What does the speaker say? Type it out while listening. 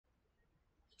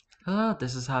Hello,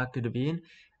 this is Haku the Bean,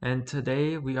 and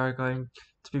today we are going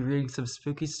to be reading some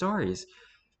spooky stories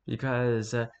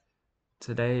because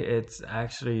today it's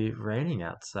actually raining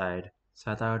outside.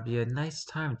 So I thought it would be a nice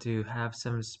time to have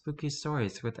some spooky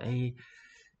stories with a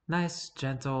nice,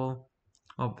 gentle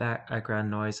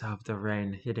background noise of the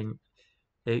rain hitting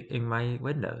my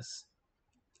windows.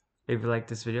 If you like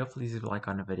this video, please leave a like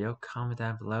on the video, comment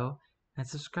down below, and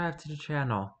subscribe to the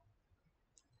channel.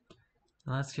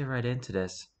 Now let's get right into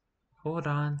this. Hold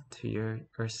on to your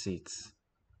seats.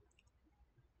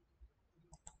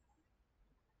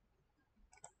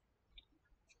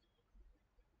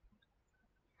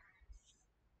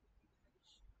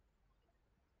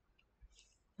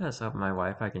 Let's hope my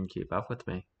Wi-Fi can keep up with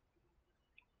me.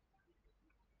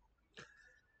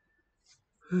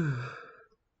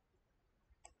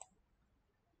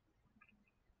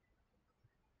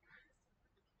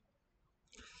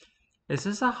 Is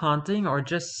this a haunting or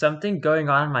just something going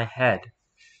on in my head?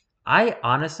 I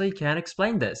honestly can't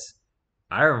explain this.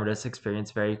 I remember this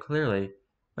experience very clearly.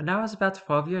 When I was about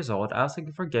 12 years old, I was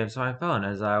looking for games on my phone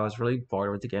as I was really bored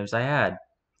with the games I had.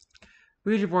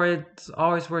 Ouija boards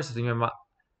always were something my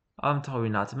mom told me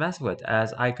not to mess with,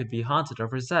 as I could be haunted or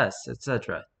possessed,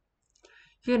 etc.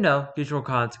 You know, usual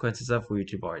consequences of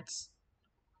Ouija boards.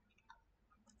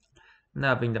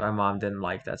 Now, being that my mom didn't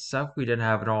like that stuff, we didn't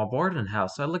have a normal board in the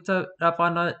house, so I looked it up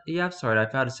on the App Store and I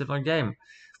found a similar game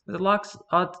with a lot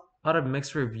of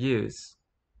mixed reviews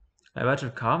and a bunch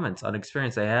of comments on the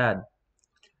experience I had.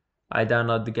 I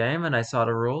downloaded the game and I saw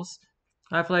the rules.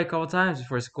 I played a couple times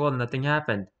before school and nothing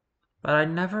happened, but I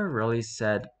never really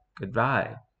said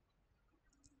goodbye.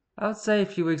 I would say a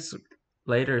few weeks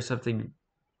later something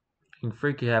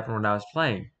freaky happened when I was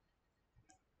playing.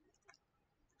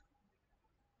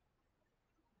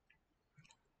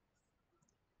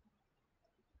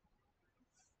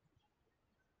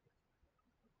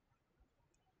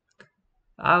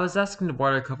 I was asking the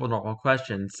board a couple normal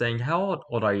questions, saying how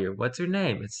old are you, what's your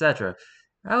name, etc.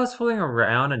 I was fooling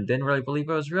around and didn't really believe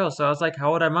it was real, so I was like,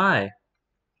 how old am I?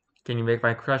 Can you make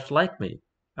my crush like me?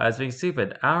 I was being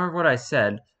stupid. I don't remember what I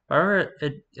said, but I remember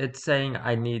it saying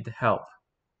I need help.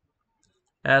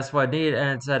 I asked what I need,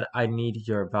 and it said, I need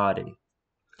your body.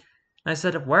 I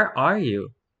said, where are you?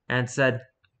 And it said,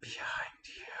 behind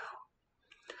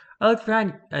you. I looked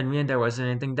behind me and there wasn't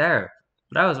anything there.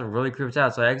 But I was really creeped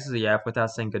out, so I exited the app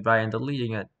without saying goodbye and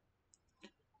deleting it.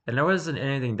 And there wasn't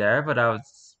anything there, but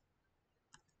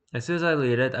as soon as I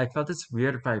deleted it, I felt this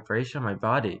weird vibration in my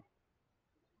body.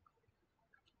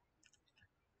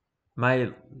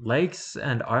 My legs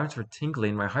and arms were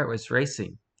tingling, my heart was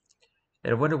racing.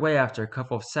 It went away after a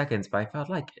couple of seconds, but I felt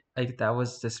like that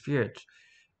was the spirit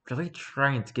really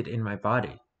trying to get in my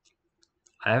body.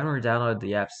 I haven't re-downloaded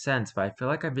the app since, but I feel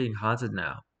like I'm being haunted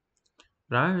now.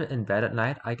 When I'm in bed at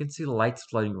night, I can see lights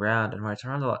floating around, and when I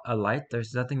turn on a light,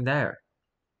 there's nothing there.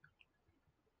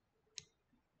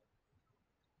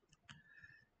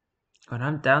 When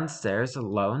I'm downstairs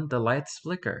alone, the lights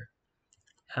flicker.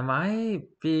 Am I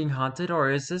being haunted, or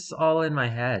is this all in my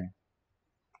head?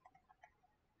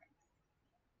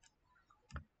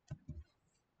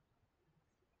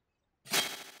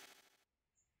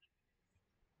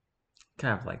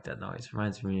 Kind of like that noise.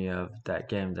 Reminds me of that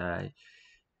game that I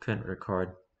couldn't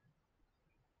record.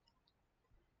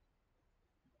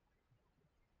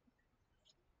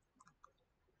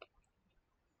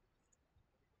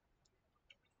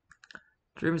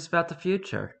 Dreams about the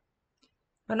future.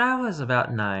 When I was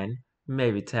about 9,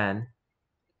 maybe 10,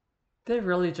 did it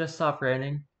really just stop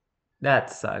raining?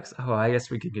 That sucks. Oh, I guess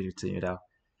we could continue though.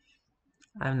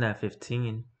 I'm now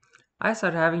 15. I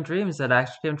started having dreams that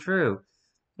actually came true.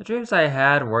 The dreams I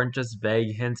had weren't just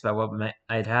vague hints about what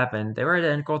might happen, they were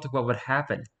identical to what would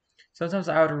happen. Sometimes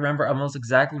I would remember almost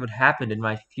exactly what happened in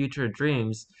my future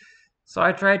dreams, so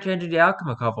I tried changing the outcome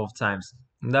a couple of times.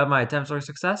 None of my attempts were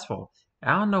successful.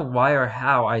 I don't know why or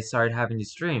how I started having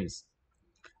these dreams.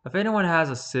 If anyone has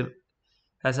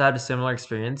had a similar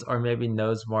experience or maybe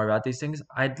knows more about these things,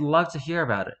 I'd love to hear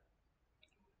about it.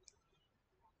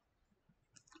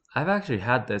 I've actually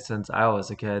had this since I was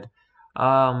a kid.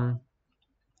 Um,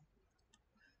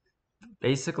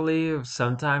 Basically,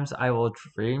 sometimes I will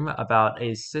dream about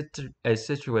a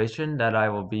situation that I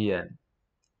will be in.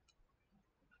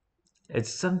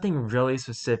 It's something really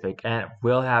specific and it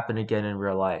will happen again in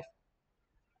real life.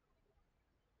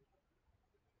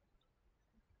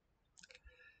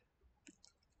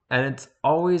 And it's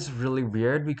always really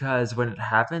weird because when it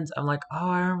happens, I'm like,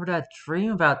 oh, I remember that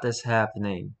dream about this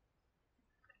happening.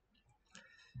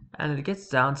 And it gets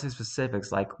down to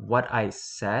specifics like what I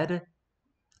said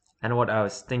and what I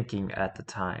was thinking at the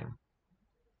time.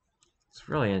 It's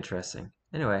really interesting.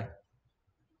 Anyway,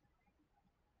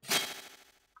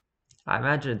 I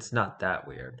imagine it's not that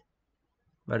weird,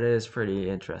 but it is pretty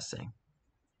interesting.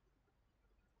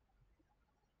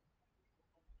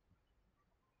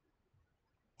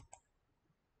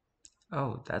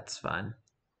 Oh, that's fun.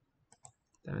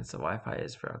 That means the Wi-Fi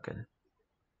is broken.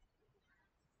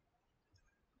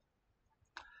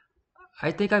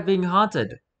 I think I'm being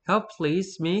haunted. Help,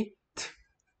 please, me.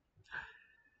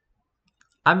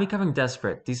 I'm becoming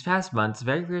desperate. These past months,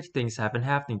 very weird things have been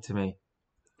happening to me.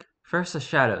 First, the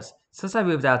shadows. Since I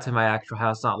moved out to my actual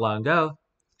house not long ago,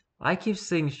 I keep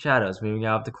seeing shadows moving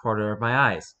out of the corner of my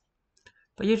eyes.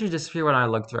 They usually disappear when I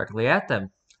look directly at them,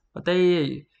 but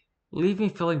they leave me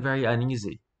feeling very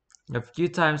uneasy. A few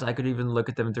times I could even look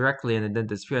at them directly and it didn't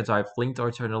disappear until I blinked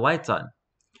or turned the lights on.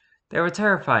 They were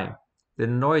terrifying. The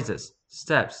noises,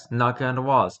 steps, knocking on the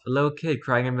walls, a little kid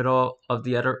crying in the middle of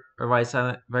the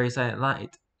very silent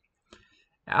night.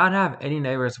 I don't have any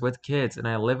neighbors with kids and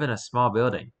I live in a small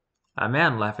building. A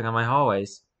man laughing on my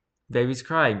hallways. Babies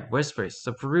crying, whispers,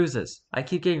 the bruises. I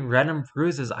keep getting random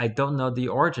bruises I don't know the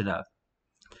origin of.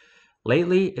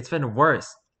 Lately, it's been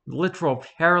worse. Literal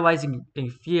paralyzing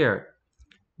fear.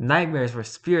 Nightmares where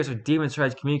spirits or demons try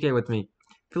to communicate with me.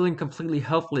 Feeling completely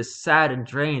helpless, sad, and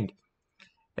drained.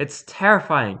 It's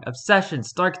terrifying.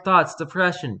 Obsessions, dark thoughts,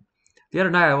 depression. The other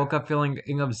night I woke up feeling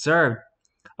observed.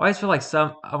 I always feel like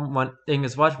someone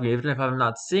is watching me even if I'm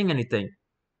not seeing anything.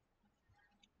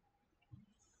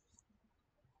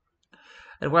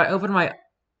 And when I opened my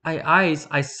eyes,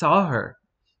 I saw her.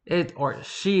 It or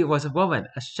she was a woman,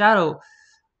 a shadow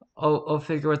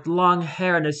figure with long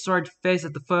hair and a sword face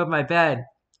at the foot of my bed.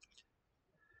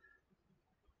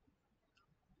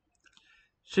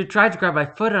 She tried to grab my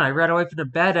foot and I ran away from the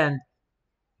bed and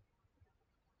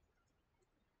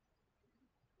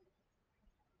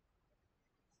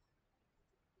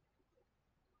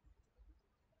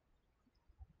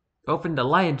opened the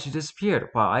light and she disappeared.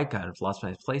 Wow, I kind of lost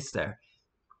my place there.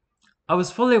 I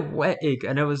was fully awake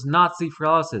and it was not sleep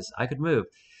paralysis. I could move.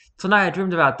 Tonight I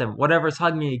dreamed about them. Whatever's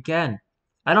hugging me again.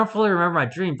 I don't fully remember my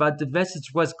dream, but the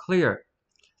message was clear.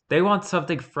 They want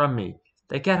something from me.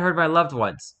 They can't hurt my loved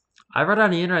ones. I read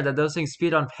on the internet that those things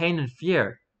feed on pain and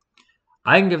fear.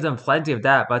 I can give them plenty of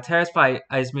that, but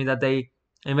terrifies me that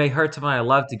it may hurt someone I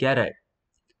love to get it.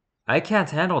 I can't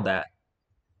handle that.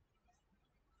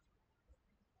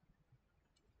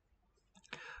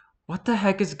 What the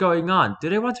heck is going on? Do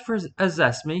they want to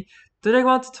possess me? Do they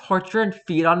want to torture and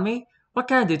feed on me? What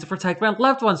can I do to protect my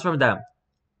loved ones from them?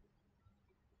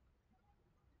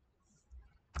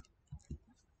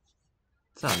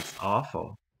 Sounds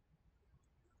awful.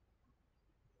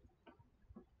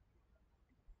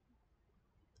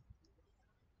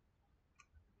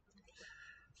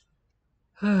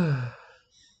 I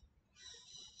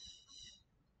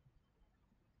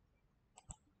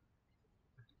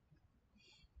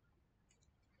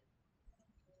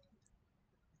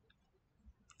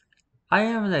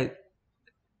am like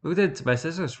moved into my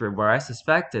sister's room where I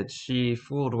suspected she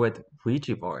fooled with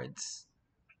Ouija boards.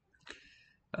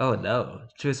 Oh no,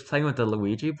 she was playing with the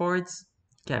Luigi boards?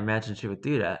 Can't imagine she would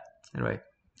do that. Anyway,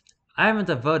 I am a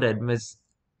devoted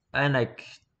Messianic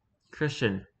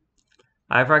Christian.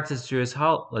 I practice Jewish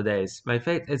holidays. My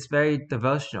faith is very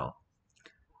devotional.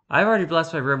 I've already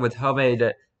blessed my room with homemade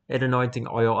anointing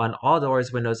oil on all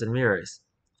doors, windows, and mirrors.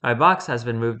 My box has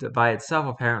been moved by itself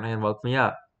apparently and woke me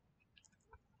up.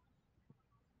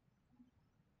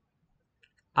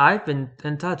 I've been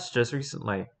in touch just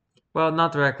recently. Well,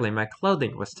 not directly, my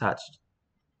clothing was touched.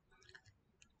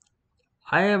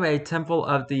 I am a temple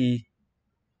of the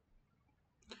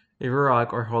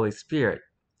Ruach or Holy Spirit.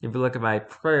 If you look at my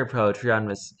prayer poetry on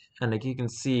this, and like you can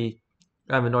see,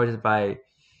 I'm anointed by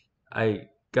a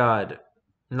god.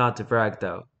 Not to brag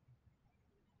though,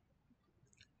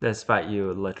 despite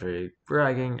you literally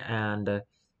bragging and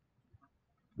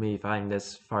me finding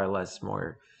this far less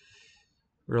more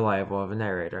reliable of a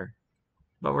narrator.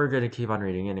 But we're gonna keep on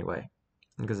reading anyway,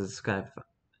 because it's kind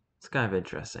of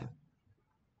interesting.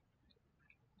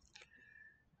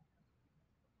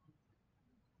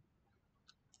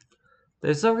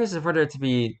 There's no reason for there to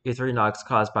be E3 knocks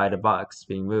caused by the box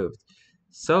being moved.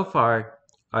 So far,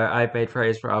 I've made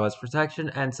prayers for Allah's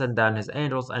protection and sent down his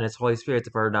angels and his Holy Spirit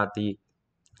to burn out the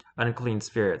unclean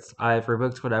spirits. I've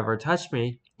rebuked whatever touched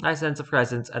me. I sense a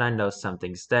presence and I know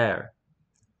something's there.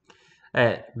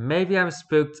 Maybe I'm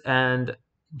spooked and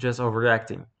just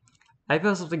overreacting. I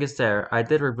feel something is there. I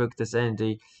did rebuke this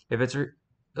entity. If it's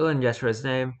real in Yeshua's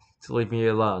name, to leave me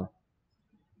alone.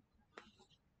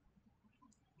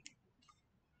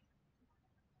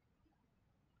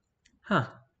 Huh.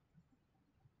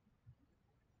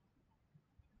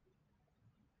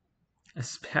 A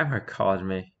spammer called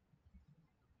me.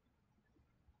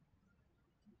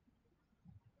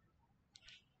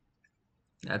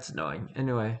 That's annoying.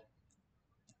 Anyway.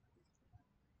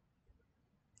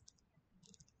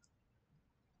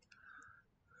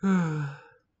 I'm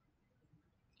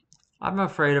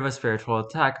afraid of a spiritual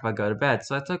attack if I go to bed,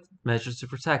 so I took measures to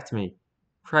protect me.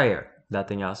 Prayer.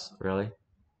 Nothing else, really.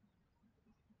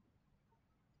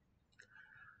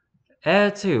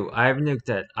 Too, I've nuked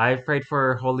it. I prayed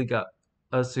for Holy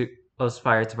Ghost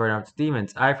fire to burn out the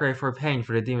demons. I pray for pain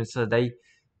for the demons so they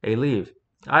leave.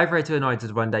 I pray to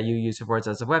anointed one that you use your words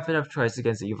as a weapon of choice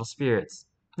against the evil spirits.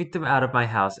 Keep them out of my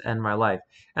house and my life,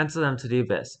 and send them to the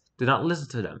abyss. Do not listen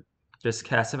to them. Just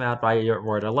cast them out by your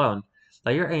word alone.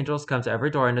 Let your angels come to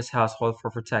every door in this household for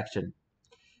protection.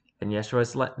 In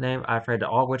Yeshua's name, I pray that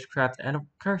all witchcraft and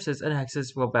curses and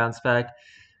hexes will bounce back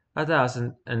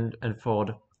 1,000 and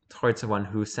fold towards the one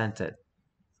who sent it.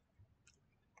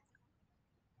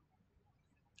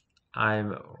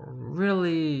 I'm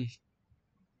really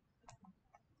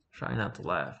trying not to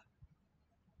laugh.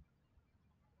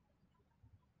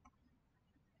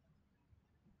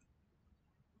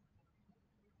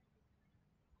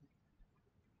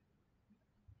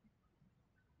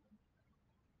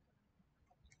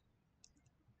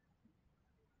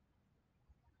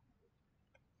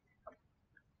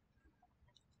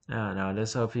 I don't know,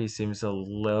 this OP seems a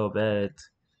little bit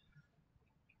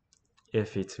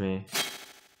iffy to me.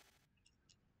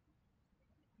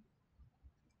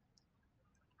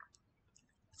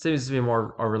 It seems to be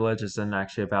more religious than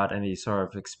actually about any sort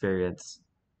of experience.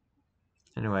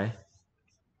 Anyway.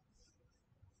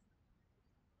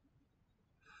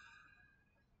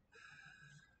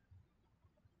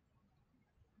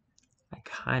 I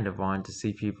kind of want to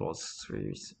see people's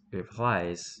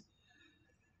replies.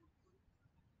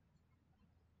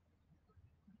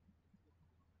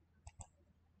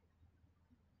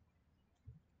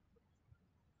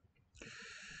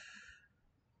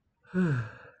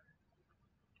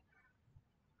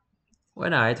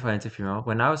 When I went to funeral,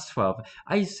 when I was 12,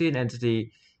 I used to see an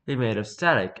entity made of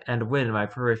static and wind in my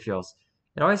peripherals.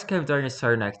 It always came during a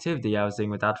certain activity I was doing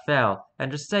without fail,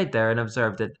 and just stayed there and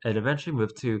observed it, and eventually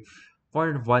moved to more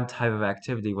than one type of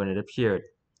activity when it appeared.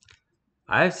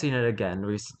 I have seen it again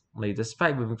recently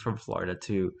despite moving from Florida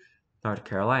to North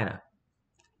Carolina.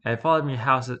 And it followed me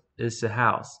house is to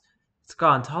house. It's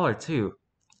gotten taller too.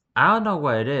 I don't know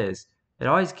what it is. It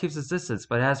always keeps its distance,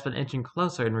 but it has been inching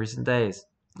closer in recent days.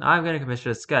 I'm going to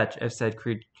commission a sketch of such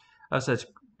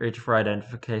creature for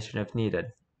identification if needed.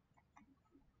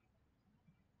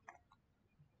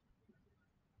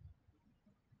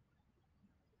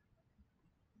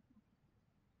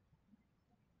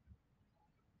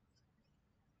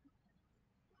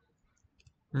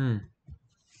 Hmm.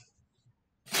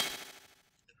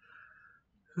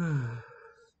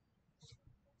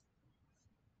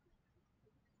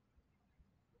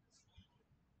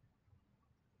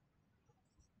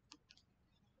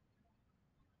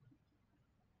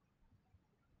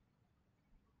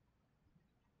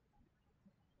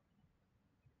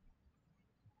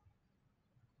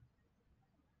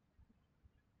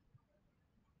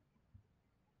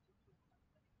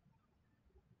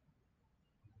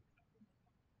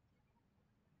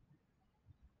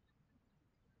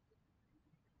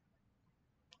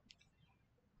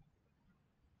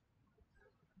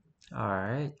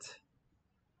 Alright.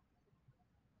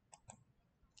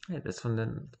 Hey, this one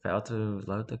didn't fail to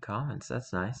load the comments.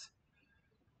 That's nice.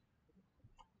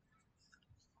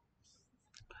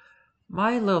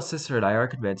 My little sister and I are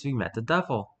convinced we met the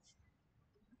devil.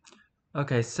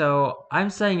 Okay, so I'm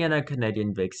staying in a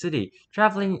Canadian big city,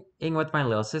 traveling in with my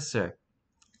little sister.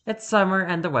 It's summer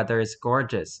and the weather is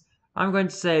gorgeous. I'm going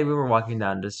to say we were walking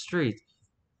down the street.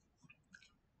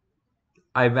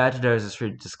 I imagine there is a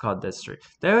street just called this street.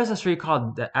 There is a street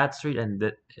called the at street and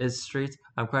the is street.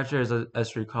 I'm quite sure there's a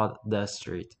street called the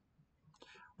street.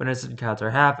 When this encounter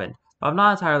happened, but I'm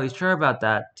not entirely sure about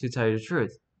that, to tell you the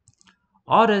truth.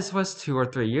 All this was 2 or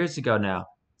 3 years ago now.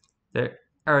 There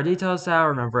are details that I'll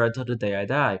remember until the day I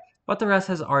die, but the rest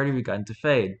has already begun to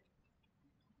fade.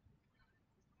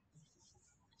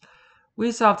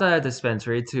 We stopped at a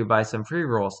dispensary to buy some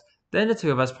pre-rolls. Then the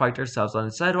two of us parked ourselves on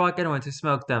the sidewalk and went to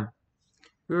smoke them.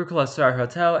 We were close to our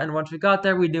hotel, and once we got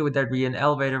there, we knew there'd be an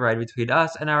elevator ride between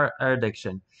us and our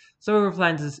addiction. So we were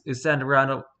planning to stand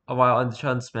around a while and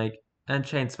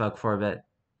chain smoke for a bit.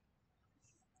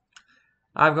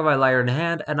 I've got my lighter in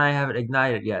hand, and I haven't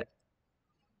ignited yet.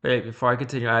 Wait, before I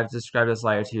continue, I have to describe this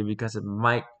lighter to you because it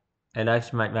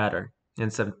actually might matter in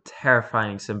some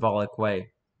terrifying symbolic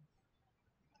way.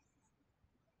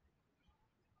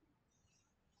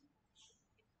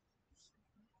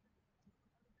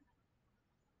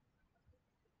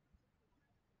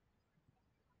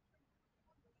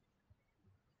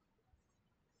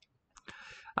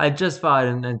 I just bought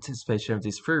in anticipation of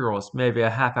these free rolls, maybe a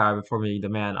half hour before meeting the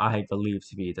man I believe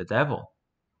to be the devil.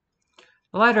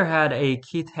 The lighter had a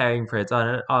Keith Haring print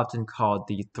on it, often called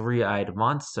the three-eyed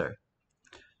monster.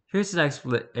 Here's an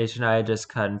explanation I just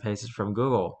cut and pasted from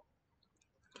Google.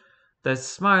 The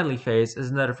smiley face is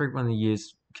another frequently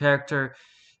used character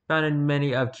found in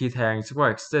many of Keith Haring's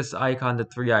works. This icon, the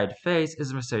three-eyed face,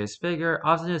 is a mysterious figure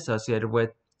often associated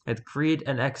with greed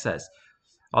and excess.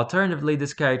 Alternatively,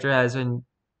 this character has been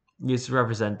used to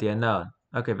represent the unknown.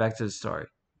 Okay, back to the story.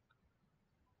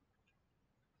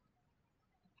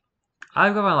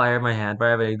 I've got my lighter in my hand, but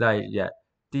I haven't ignited it yet.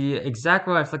 The exact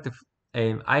moment I flick the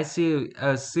aim, I see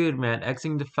a suited man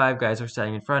exiting the five guys we're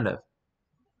standing in front of.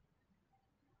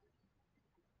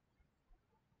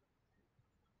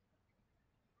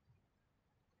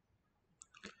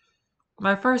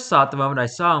 My first thought the moment I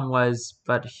saw him was,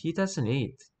 but he doesn't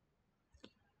eat.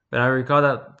 When I recall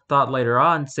that thought later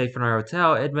on, safe in our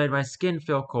hotel, it made my skin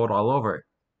feel cold all over.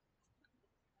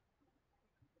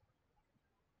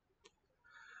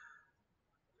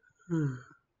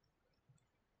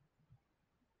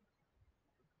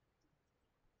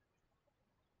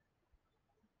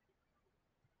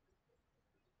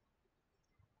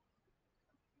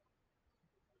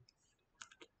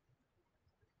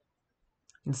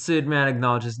 The suited man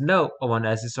acknowledges no one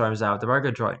as he storms out of the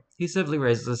burger joint. He simply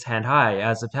raises his hand high,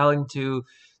 as if telling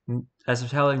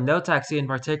no taxi in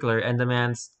particular, and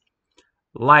demands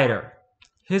lighter.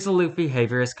 His aloof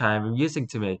behavior is kind of amusing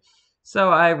to me,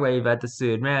 so I wave at the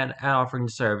suited man and offering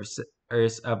the service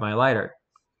of my lighter.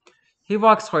 He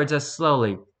walks towards us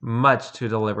slowly, much too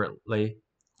deliberately,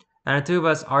 and the two of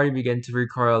us already begin to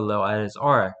recoil a little at his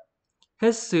aura.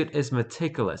 His suit is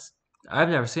meticulous. I've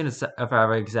never seen a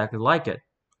fabric exactly like it.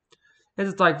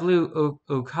 It's like blue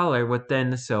ooh color with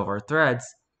thin silver threads.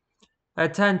 A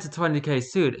 10 to 20k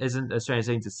suit isn't a strange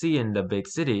thing to see in the big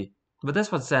city, but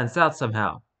this one stands out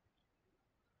somehow.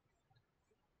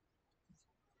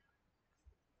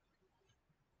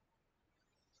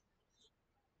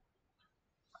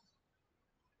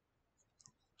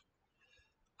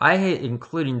 I hate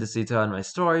including this detail in my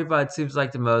story, but it seems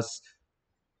like the most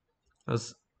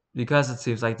because it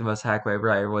seems like the most hack way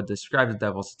writer would describe the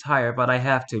devil's attire, but I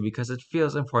have to because it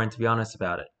feels important to be honest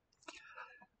about it.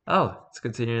 Oh, let's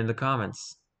continue in the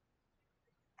comments.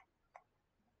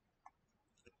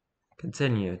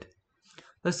 Continued.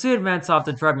 The suited man stopped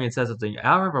and shrugged me and said something. I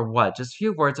don't remember what, just a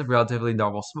few words of relatively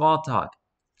normal small talk.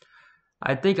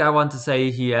 I think I want to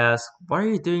say he asked, "What are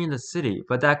you doing in the city?"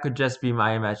 But that could just be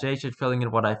my imagination filling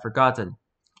in what I've forgotten.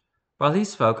 While he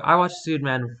spoke, I watched the suited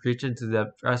man reach into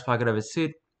the breast pocket of his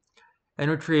suit and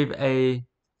retrieve a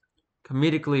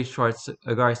comedically short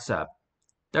cigar stub.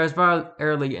 There was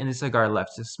barely any cigar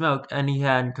left to smoke, and he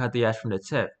hadn't cut the ash from the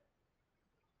tip.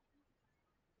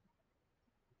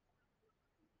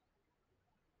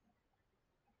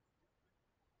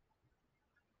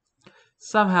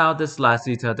 Somehow, this last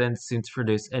detail didn't seem to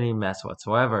produce any mess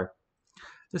whatsoever.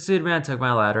 The suited man took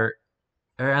my lighter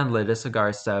and lit a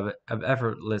cigar stub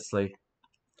effortlessly,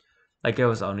 like it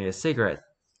was only a cigarette.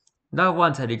 Not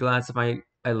once had he glanced at my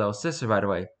little sister, by the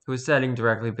way, who was sitting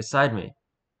directly beside me.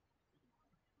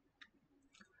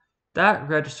 That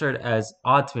registered as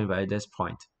odd to me by this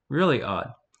point. Really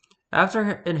odd.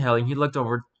 After inhaling, he looked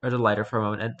over at the lighter for a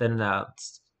moment and then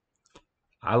announced,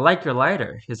 "I like your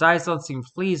lighter." His eyes don't seem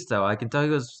pleased, though. I can tell he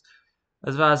was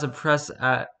as about as impressed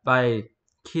by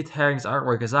Keith Haring's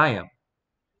artwork as I am.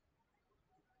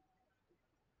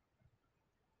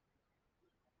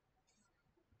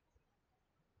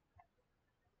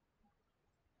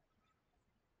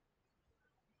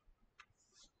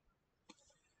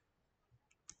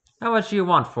 "How much do you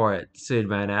want for it?"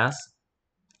 Suitman asked.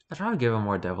 I try to give him a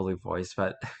more devilly voice,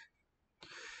 but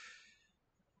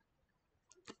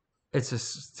it's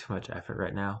just too much effort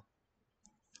right now.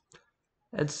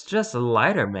 "It's just a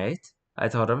lighter, mate," I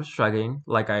told him, shrugging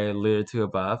like I alluded to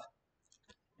above.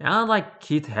 I don't like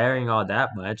Keith Haring all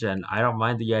that much, and I don't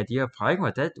mind the idea of parting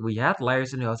with it. We had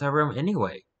lighters in the hotel room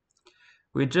anyway.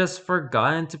 We just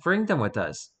forgotten to bring them with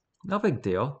us. No big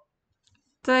deal.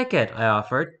 "Take it," I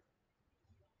offered.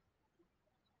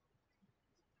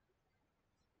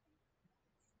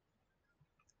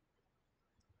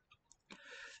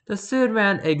 The suited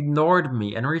man ignored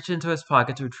me and reached into his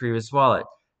pocket to retrieve his wallet.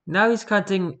 Now he's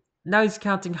counting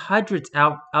hundreds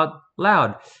out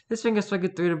loud. His fingers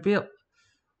flicking through the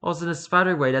bills in a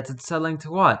spidery way that's unsettling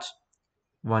to watch.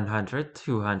 100,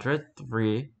 200,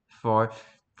 3, 4.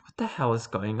 What the hell is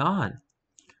going on?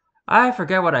 I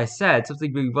forget what I said,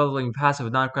 something bewildering, passive,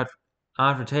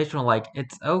 non-confrontational, like,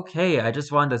 "It's okay, I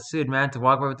just wanted the suited man to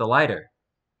walk away with the lighter."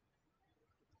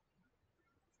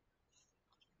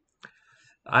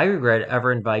 I regret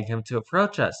ever inviting him to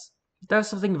approach us. There was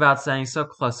something about standing so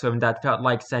close to him that felt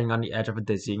like standing on the edge of a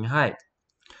dizzying height.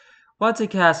 Once he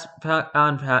cast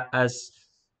pound as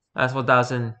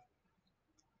 1,000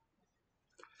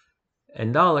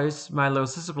 in dollars, my little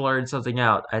sister blurted something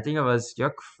out. I think it was,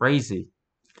 "You're crazy."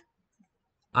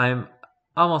 I'm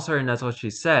almost certain that's what she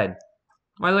said.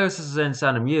 My little sister didn't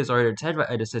sound amused or entertained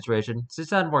by the situation. She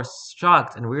sounded more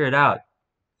shocked and weirded out.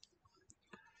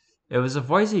 It was the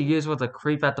voice he used with the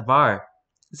creep at the bar.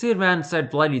 The seated man stared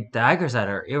bloody daggers at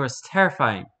her. It was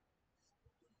terrifying.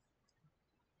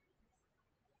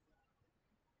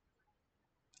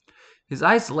 His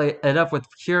eyes lit up with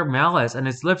pure malice, and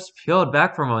his lips peeled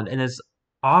back from one in his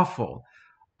awful,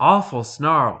 awful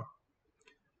snarl.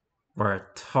 "We're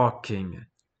talking,"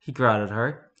 he growled at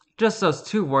her. Just those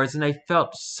two words, and they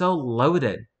felt so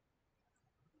loaded.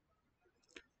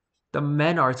 "The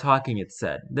men are talking," it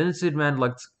said. Then the suited man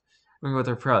looked at me with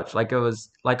reproach, like I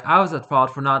was at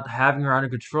fault for not having her under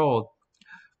control,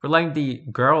 for letting the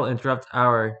girl interrupt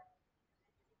our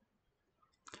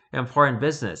important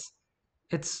business.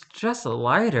 "It's just a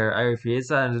lighter," I repeated,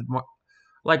 sounded more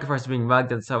like a person being mugged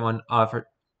than someone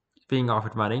being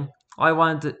offered money. All I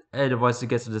wanted was to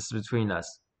get to this between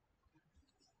us.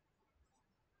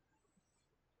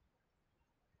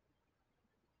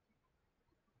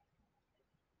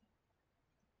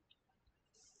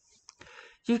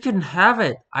 "You can have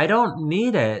it. I don't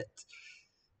need it."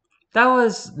 This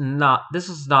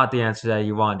was not the answer that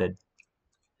he wanted.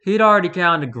 He'd already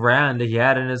counted the grand he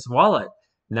had in his wallet.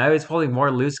 Now he was pulling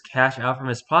more loose cash out from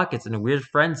his pockets in a weird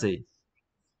frenzy.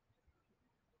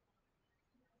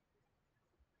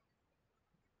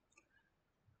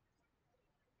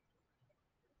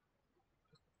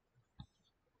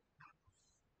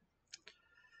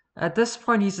 At this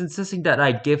point, he's insisting that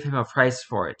I give him a price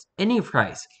for it. Any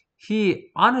price.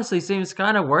 He honestly seems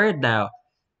kind of worried now.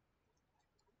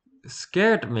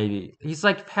 Scared, maybe. He's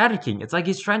like panicking. It's like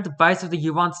he's trying to buy something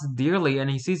he wants dearly and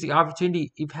he sees the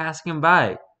opportunity passing him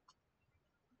by.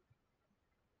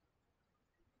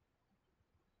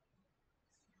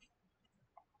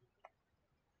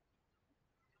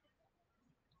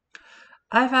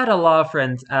 I've had a lot of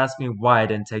friends ask me why I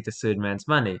didn't take the suited man's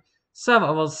money. Some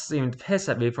almost seemed pissed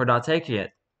at me for not taking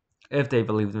it, if they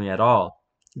believed me at all.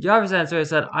 The obvious answer is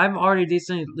that I'm already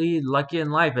decently lucky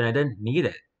in life and I didn't need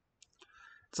it.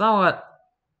 It's not what,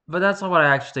 but that's not what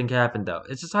I actually think happened though.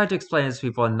 It's just hard to explain this to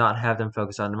people and not have them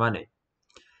focus on the money.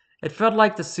 It felt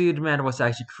like the suited man was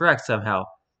actually correct somehow,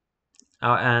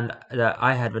 and that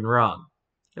I had been wrong.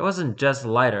 It wasn't just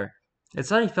a lighter. It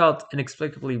suddenly felt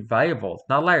inexplicably valuable,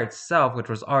 not the lighter itself, which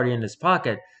was already in his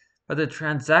pocket, but the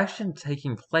transaction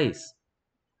taking place.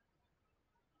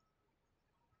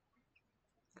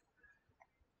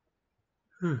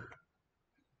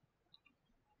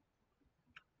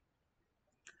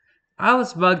 I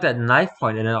was mugged at knife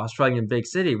point in an Australian big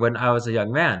city when I was a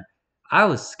young man. I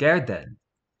was scared then.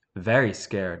 Very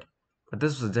scared. But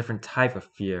this was a different type of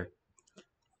fear.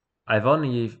 I've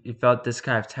only felt this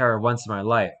kind of terror once in my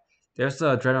life. There was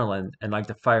no adrenaline and like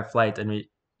the fight or flight and we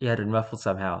had been muffled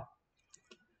somehow.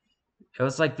 It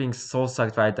was like being soul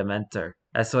sucked by a dementor,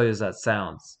 as silly as that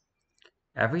sounds.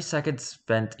 Every second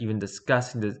spent even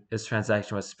discussing this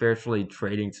transaction was spiritually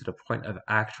draining to the point of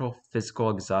actual physical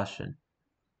exhaustion.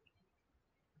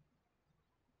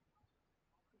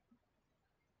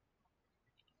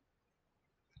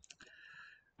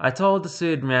 I told the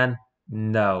suited man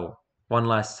no one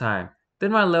last time.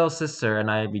 Then my little sister and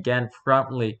I began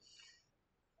promptly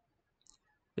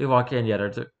walking in the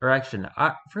other direction.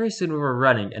 Very soon we were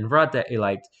running in broad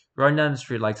daylight, running down the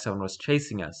street like someone was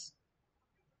chasing us.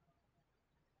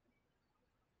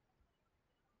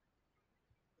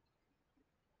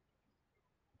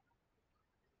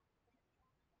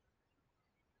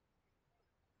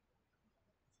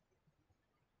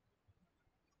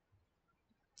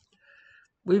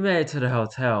 We made it to the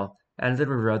hotel, and then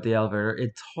we rode the elevator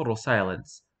in total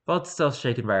silence, both still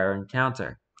shaken by our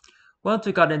encounter. Once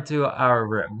we got into our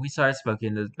room, we started smoking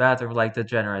in the bathroom like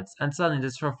degenerates, and suddenly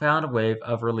this profound wave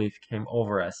of relief came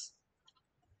over us.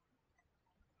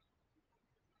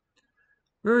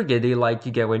 We were giddy like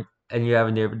you get when and you have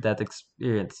a near-death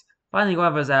experience. Finally, one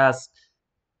of us asked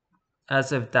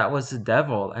as if that was the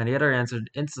devil, and the other answered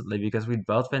instantly because we'd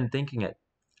both been thinking it.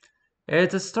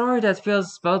 It's a story that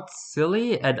feels both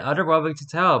silly and otherworldly to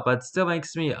tell, but still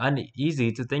makes me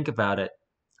uneasy to think about it.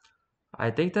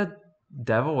 I think the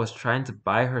devil was trying to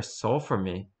buy her soul from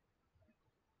me.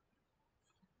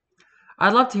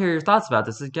 I'd love to hear your thoughts about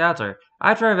this encounter.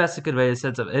 I try my best to convey a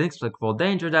sense of inexplicable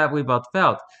danger that we both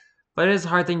felt, but it is a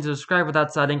hard thing to describe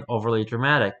without sounding overly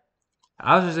dramatic.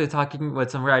 I was recently talking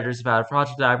with some writers about a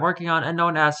project that I'm working on, and no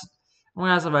one asked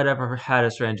if I'd ever had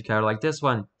a strange encounter like this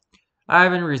one. I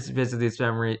haven't revisited these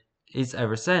memories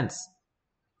ever since.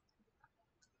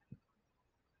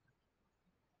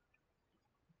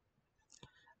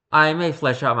 I may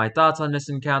flesh out my thoughts on this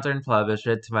encounter and publish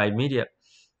it to my media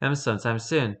sometime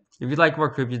soon. If you'd like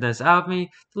more creepiness out of me,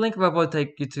 the link above will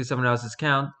take you to someone else's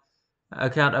account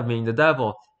of meeting the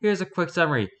devil. Here's a quick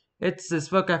summary. It's this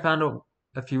book I found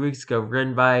a few weeks ago,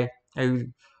 written by a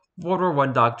World War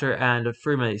One doctor and a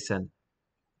Freemason.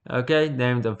 Okay,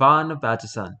 named Von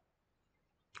Bateson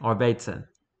or Bateson.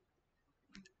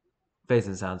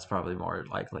 Bateson sounds probably more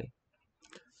likely.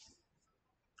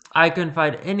 I couldn't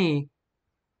find any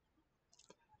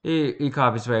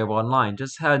e-copies available online,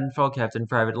 just handful kept in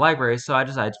private libraries, so I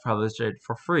decided to publish it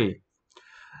for free.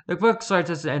 The book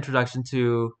starts as an introduction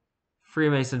to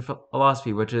Freemason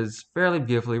philosophy, which is fairly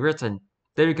beautifully written.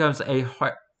 Then it becomes a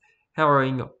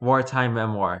harrowing wartime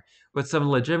memoir, with some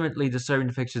legitimately disturbing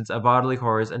depictions of bodily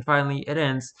horrors, and finally it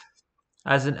ends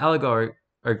as an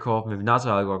allegorical, maybe not so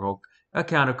allegorical,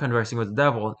 account of conversing with the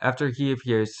devil after he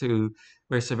appears to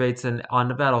Mr. Bateson on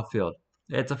the battlefield.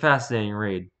 It's a fascinating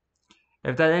read.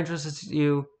 If that interests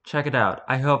you, check it out.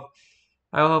 I will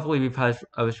hopefully be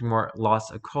publishing more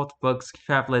lost occult books,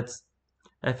 pamphlets,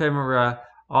 ephemera,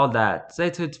 all that.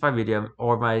 Stay tuned to my Medium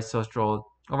or my Instagram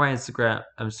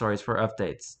stories for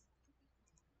updates.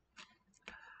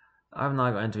 I'm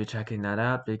not going to be checking that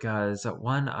out because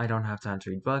one, I don't have time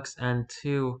to read books, and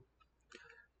two,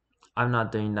 I'm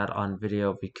not doing that on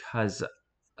video because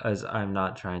as I'm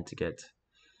not trying to get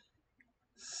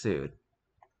sued.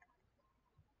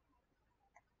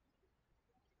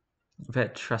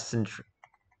 But trust and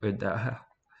with that.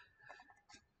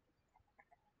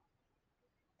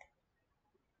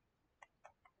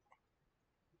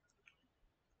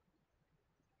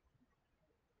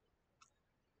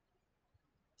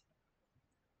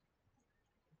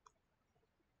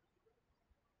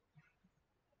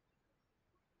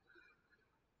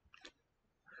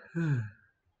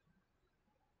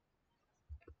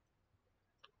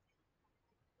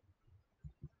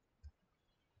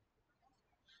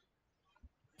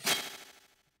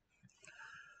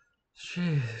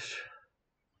 Sheesh.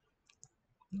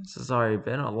 This has already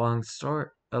been a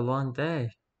long day.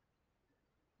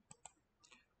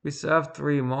 We still have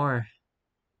 3 more.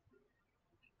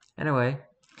 Anyway,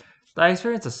 did I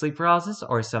experience a sleep paralysis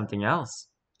or something else?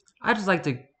 I just like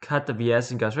to cut the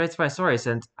BS and go straight to my story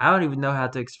since I don't even know how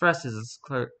to express this as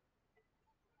clear.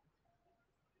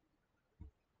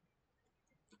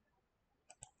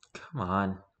 Come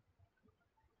on.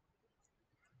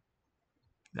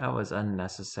 That was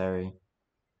unnecessary.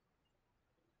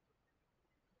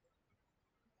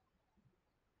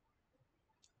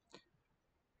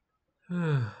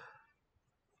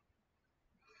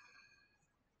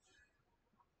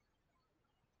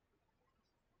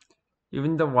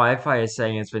 Even the Wi-Fi is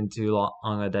saying it's been too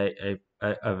long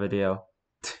a video.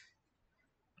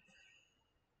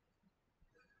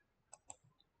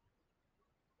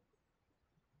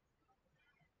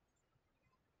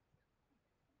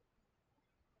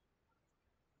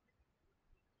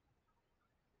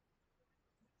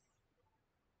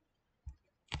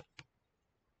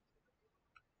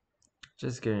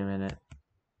 Just give me a minute.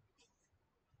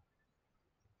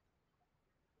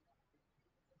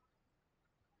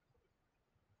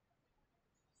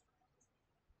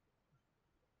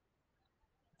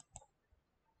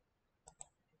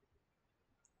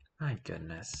 My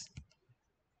goodness.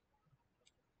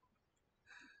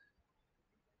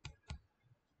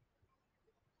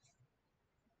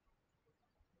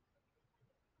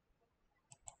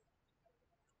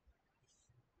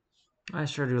 I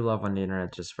sure do love when the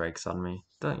internet just breaks on me,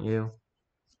 don't you?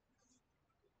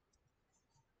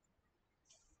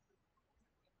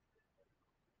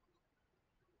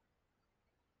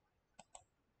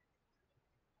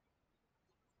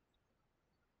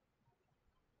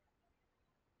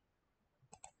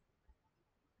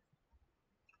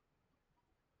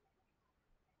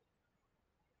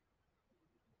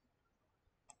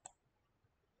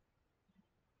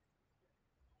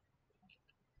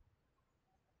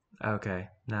 Okay,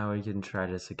 now we can try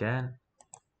this again.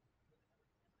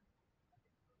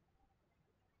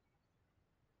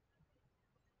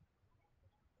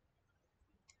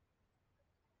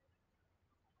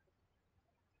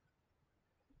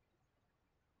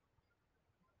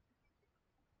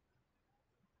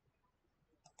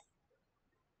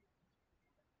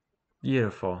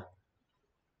 Beautiful.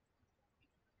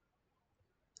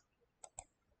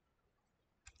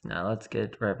 Now let's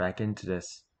get right back into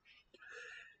this.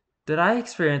 Did I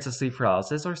experience a sleep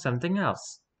paralysis or something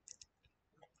else?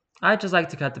 I just like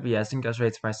to cut the BS and go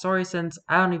straight to my story since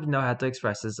I don't even know how to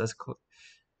express this as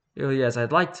clearly as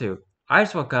I'd like to. I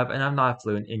just woke up and I'm not a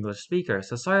fluent English speaker,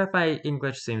 so sorry if my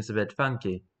English seems a bit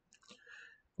funky.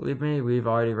 Believe me, we've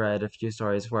already read a few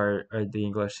stories where the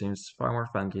English seems far more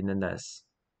funky than this.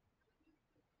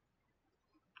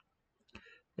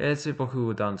 It's people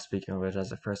who don't speak English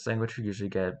as a first language who usually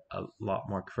get a lot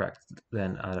more correct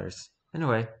than others.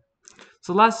 Anyway,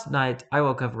 so last night I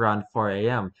woke up around 4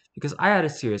 a.m. because I had a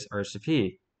serious urge to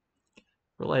pee.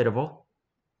 Relatable.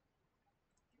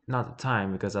 Not the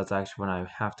time, because that's actually when I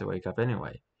have to wake up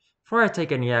anyway. Before I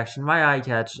take any action, my eye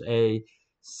catch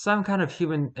some kind of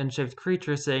human-shaped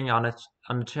creature sitting on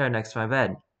a chair next to my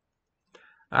bed.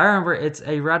 I remember it's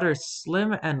a rather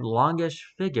slim and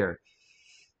longish figure.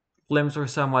 Limbs were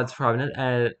somewhat prominent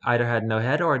and it either had no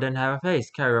head or didn't have a face,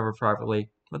 can't remember properly.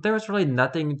 But there was really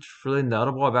nothing truly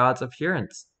notable about its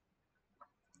appearance.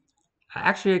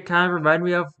 Actually, it kind of reminded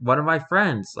me of one of my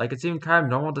friends. Like, it seemed kind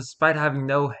of normal despite having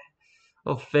no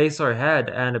face or head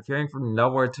and appearing from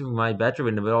nowhere to my bedroom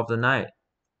in the middle of the night.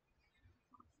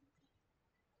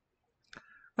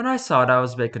 When I saw it, I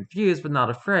was a bit confused but not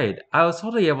afraid. I was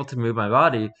totally able to move my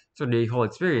body through the whole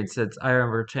experience since I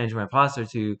remember changing my posture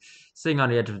to sitting on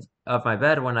the edge of my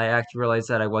bed when I actually realized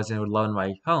that I wasn't alone in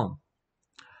my home.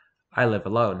 I live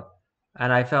alone,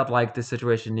 and I felt like the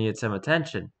situation needed some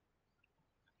attention.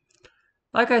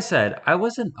 Like I said, I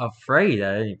wasn't afraid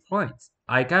at any point.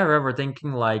 I kind of remember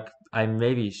thinking like I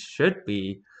maybe should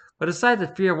be, but decided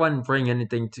that fear wouldn't bring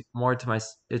anything more to my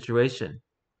situation.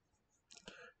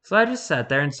 So I just sat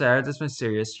there and stared at this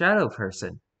mysterious shadow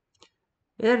person.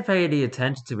 It didn't pay any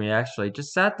attention to me actually,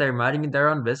 just sat there minding their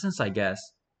own business, I guess.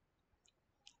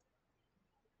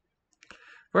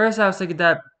 First I was thinking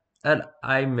that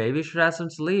I maybe should ask them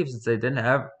to leave since they didn't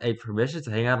have a permission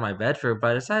to hang out in my bedroom,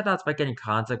 but I decided not to make any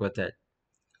contact with it.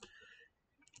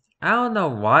 I don't know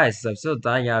why, since I'm still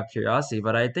dying out of curiosity,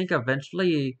 but I think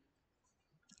eventually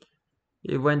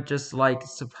it went just like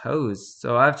supposed.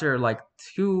 So after like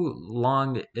 2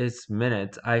 long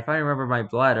minutes, I finally remembered my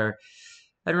bladder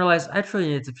and realized I truly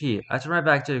needed to pee. I turned my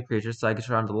back to the creature so I could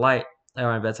turn on the light at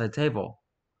my bedside table.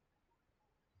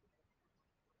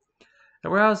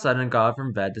 And where I was suddenly got up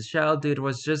from bed, the shadow dude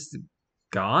was just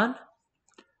gone?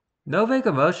 No vague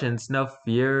emotions, no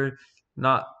fear,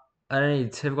 not any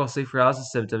typical sleep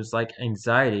paralysis symptoms like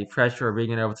anxiety, pressure, or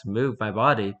being unable to move my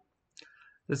body.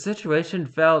 The situation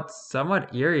felt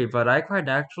somewhat eerie, but I quite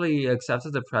naturally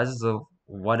accepted the presence of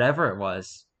whatever it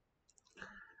was.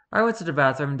 I went to the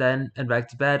bathroom then and back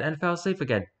to bed and fell asleep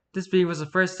again. This being was the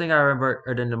first thing I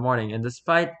remembered in the morning, and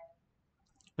despite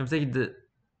I'm thinking that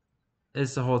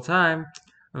this the whole time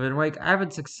I've been awake, I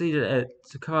haven't succeeded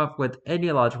to come up with any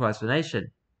logical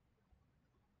explanation.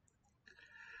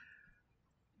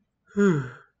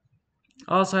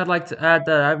 Also, I'd like to add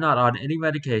that I'm not on any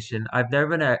medication. I've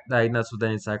never been diagnosed with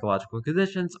any psychological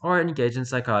conditions or engaged in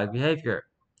psychotic behavior.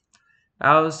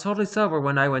 I was totally sober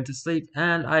when I went to sleep,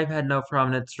 and I've had no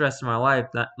prominent stress in my life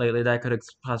lately that could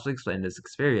possibly explain this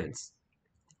experience.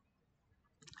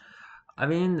 I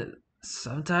mean,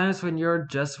 sometimes when you're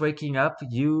just waking up,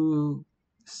 you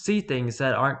see things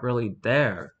that aren't really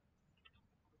there.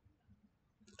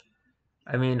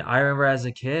 I mean, I remember as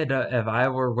a kid, if I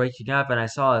were waking up and I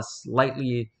saw a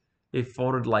slightly a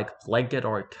folded like blanket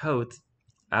or a coat,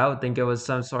 I would think it was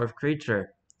some sort of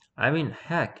creature. I mean,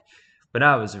 heck, when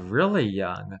I was really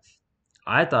young,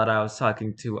 I thought I was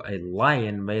talking to a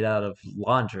lion made out of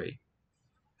laundry.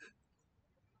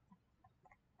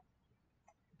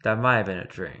 That might have been a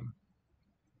dream.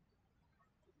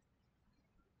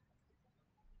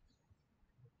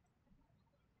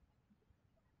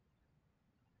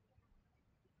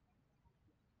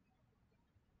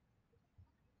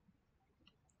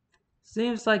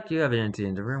 Seems like you have an entity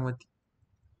in the room with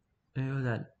you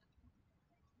that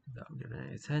don't give it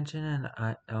any attention, and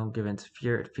I don't give in to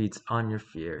fear. It feeds on your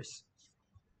fears.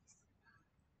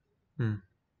 Hmm.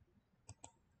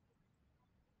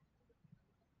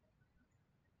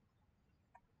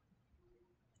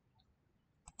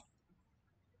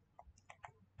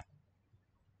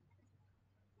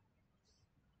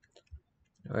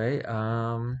 Wait,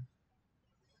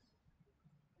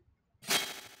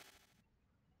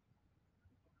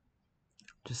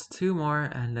 just two more,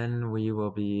 and then we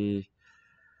will be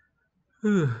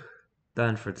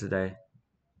done for today.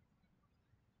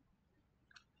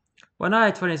 When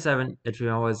I, 27,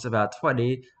 Adrian was about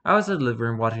 20, I was in the living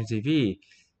room watching TV.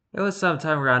 It was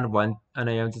sometime around 1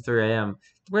 a.m. to 3 a.m.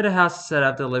 The way the house is set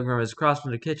up, the living room is across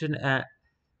from the kitchen and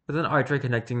with an archway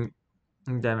connecting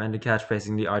them and the couch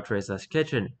facing the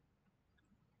archway/kitchen.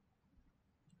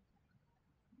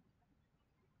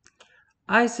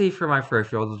 I see from my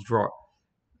peripheral the drawer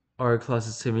or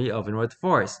closest to me open with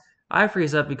force. I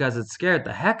freeze up because it scared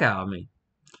the heck out of me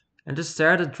and just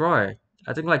stare at the drawer.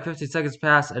 I think like 50 seconds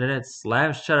pass and then it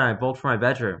slams shut and I bolt for my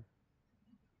bedroom.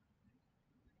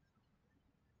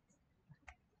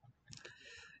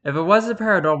 If it wasn't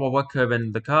paranormal, what could have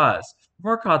been the cause? For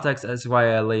more context as to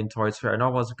why I lean towards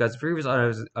paranormal is because the previous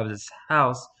owners of this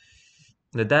house,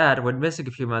 the dad, went missing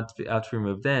a few months after we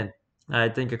moved in. I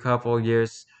think a couple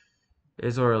years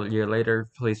or a year later,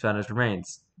 police found his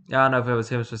remains. I don't know if it was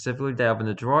him specifically that opened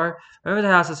the drawer, or if the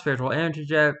house has spiritual energy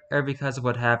or because of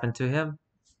what happened to him.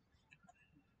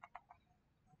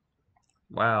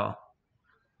 Wow.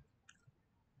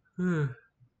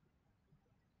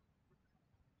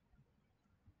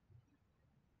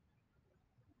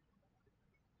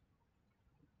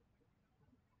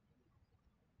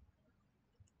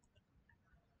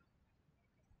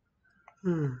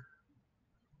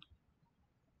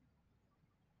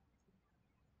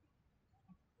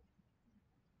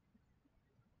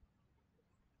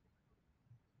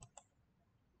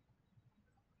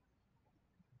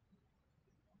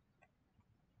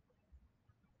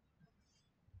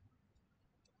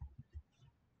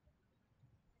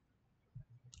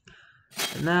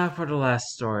 And now for the last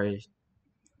story.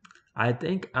 I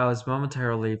think I was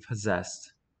momentarily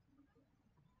possessed.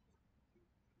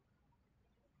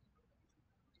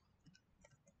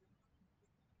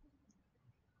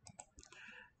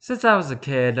 Since I was a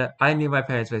kid, I knew my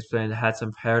parents' basement had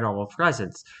some paranormal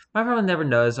presence. My family never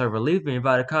noticed or believed me,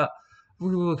 but a couple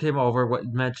people came over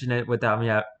would mention it without me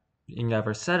having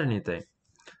ever said anything.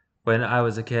 When I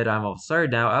was a kid, I'm almost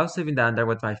certain now, I was sleeping down there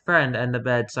with my friend, and the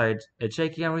bed started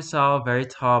shaking, and we saw a very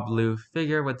tall blue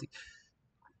figure with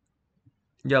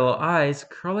yellow eyes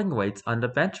curling weights on the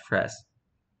bench press.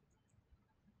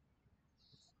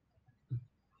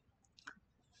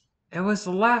 It was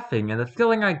laughing, and the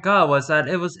feeling I got was that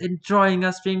it was enjoying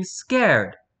us being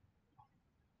scared.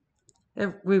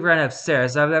 We ran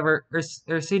upstairs. I've never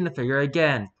seen the figure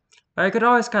again. But I could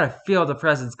always kind of feel the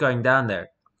presence going down there.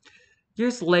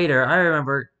 Years later, I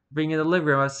remember being in the living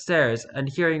room upstairs and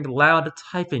hearing loud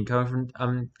typing coming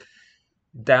from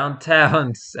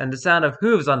downtown and the sound of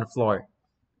hooves on the floor.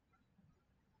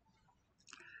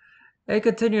 It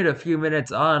continued a few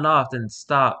minutes on and off, then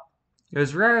stopped. It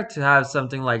was rare to have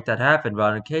something like that happen,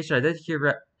 but on occasion I did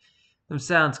hear some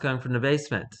sounds coming from the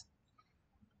basement.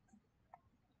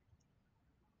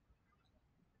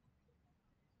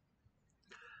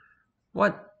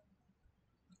 What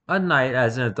One night,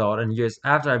 as an adult and years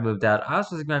after I moved out, I was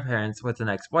visiting my parents with an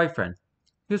ex-boyfriend.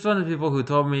 He was one of the people who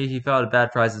told me he felt a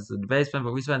bad presence in the basement,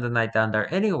 but we spent the night down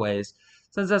there anyways,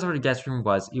 since that's where the guest room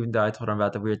was, even though I told him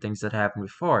about the weird things that happened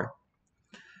before.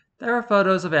 There were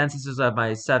photos of ancestors of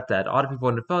my stepdad. All the people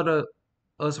in the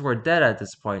photos were dead at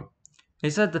this point. He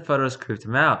said the photos creeped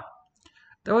him out.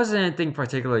 There wasn't anything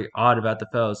particularly odd about the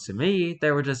photos to me,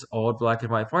 they were just old black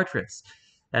and white portraits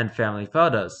and family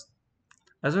photos.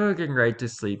 As we were getting ready to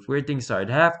sleep, weird things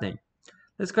started happening.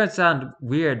 This could sound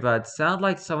weird, but it sounded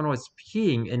like someone was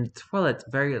peeing in the toilet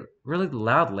really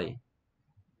loudly.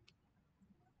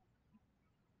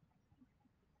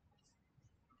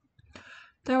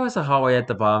 There was a hallway at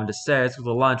the bottom of the stairs with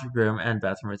a laundry room and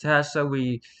bathroom attached, so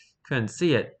we couldn't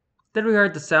see it. Then we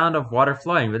heard the sound of water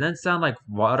flowing, but it didn't sound like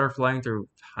water flowing through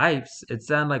pipes. It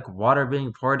sounded like water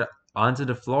being poured onto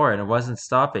the floor, and it wasn't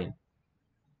stopping.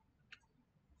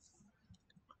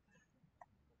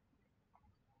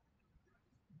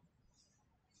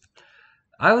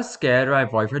 I was scared, my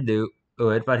boyfriend knew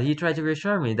it, but he tried to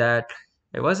reassure me that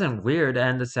it wasn't weird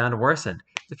and the sound worsened.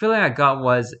 The feeling I got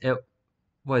was it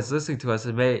was listening to us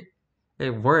and made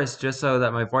it worse just so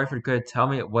that my boyfriend could tell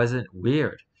me it wasn't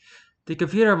weird. The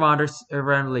computer monitor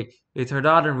randomly it turned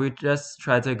on and we just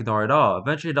tried to ignore it all.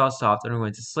 Eventually it all stopped and we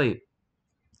went to sleep.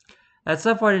 At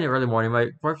some point in the early morning,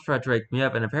 my boyfriend tried to wake me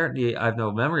up and apparently I have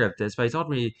no memory of this, but he told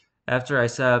me after I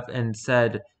sat up and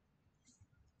said,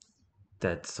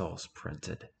 "Dead souls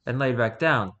printed," and laid back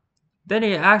down. Then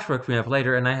he actually woke me up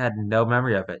later and I had no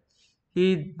memory of it.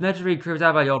 He mentioned being creeped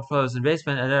out by the old photos in the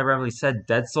basement and then randomly said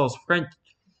Dead Souls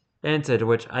printed,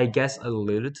 which I guess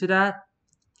alluded to that.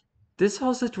 This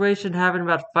whole situation happened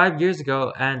about 5 years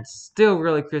ago and still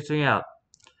really creeps me out.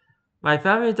 My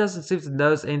family doesn't seem to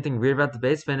notice anything weird about the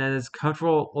basement and is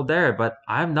comfortable there, but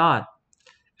I'm not.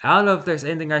 I don't know if there's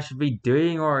anything I should be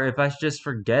doing or if I should just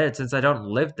forget it since I don't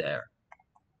live there.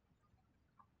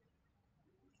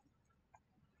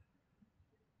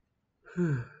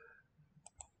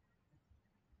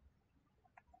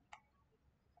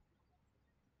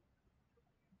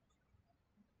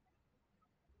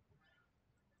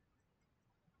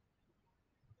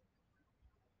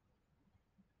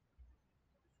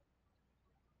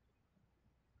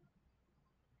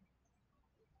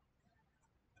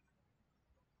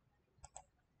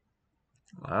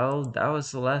 Well, that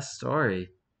was the last story.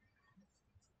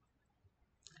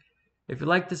 If you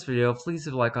liked this video, please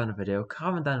leave a like on the video,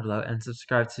 comment down below, and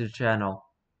subscribe to the channel.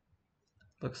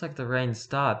 Looks like the rain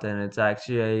stopped and it's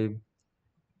actually a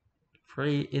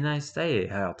pretty nice day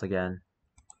out again.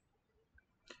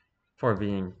 For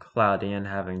being cloudy and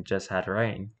having just had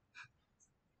rain.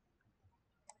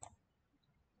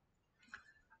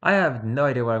 I have no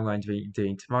idea what I'm going to be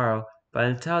doing tomorrow, but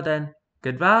until then,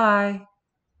 goodbye!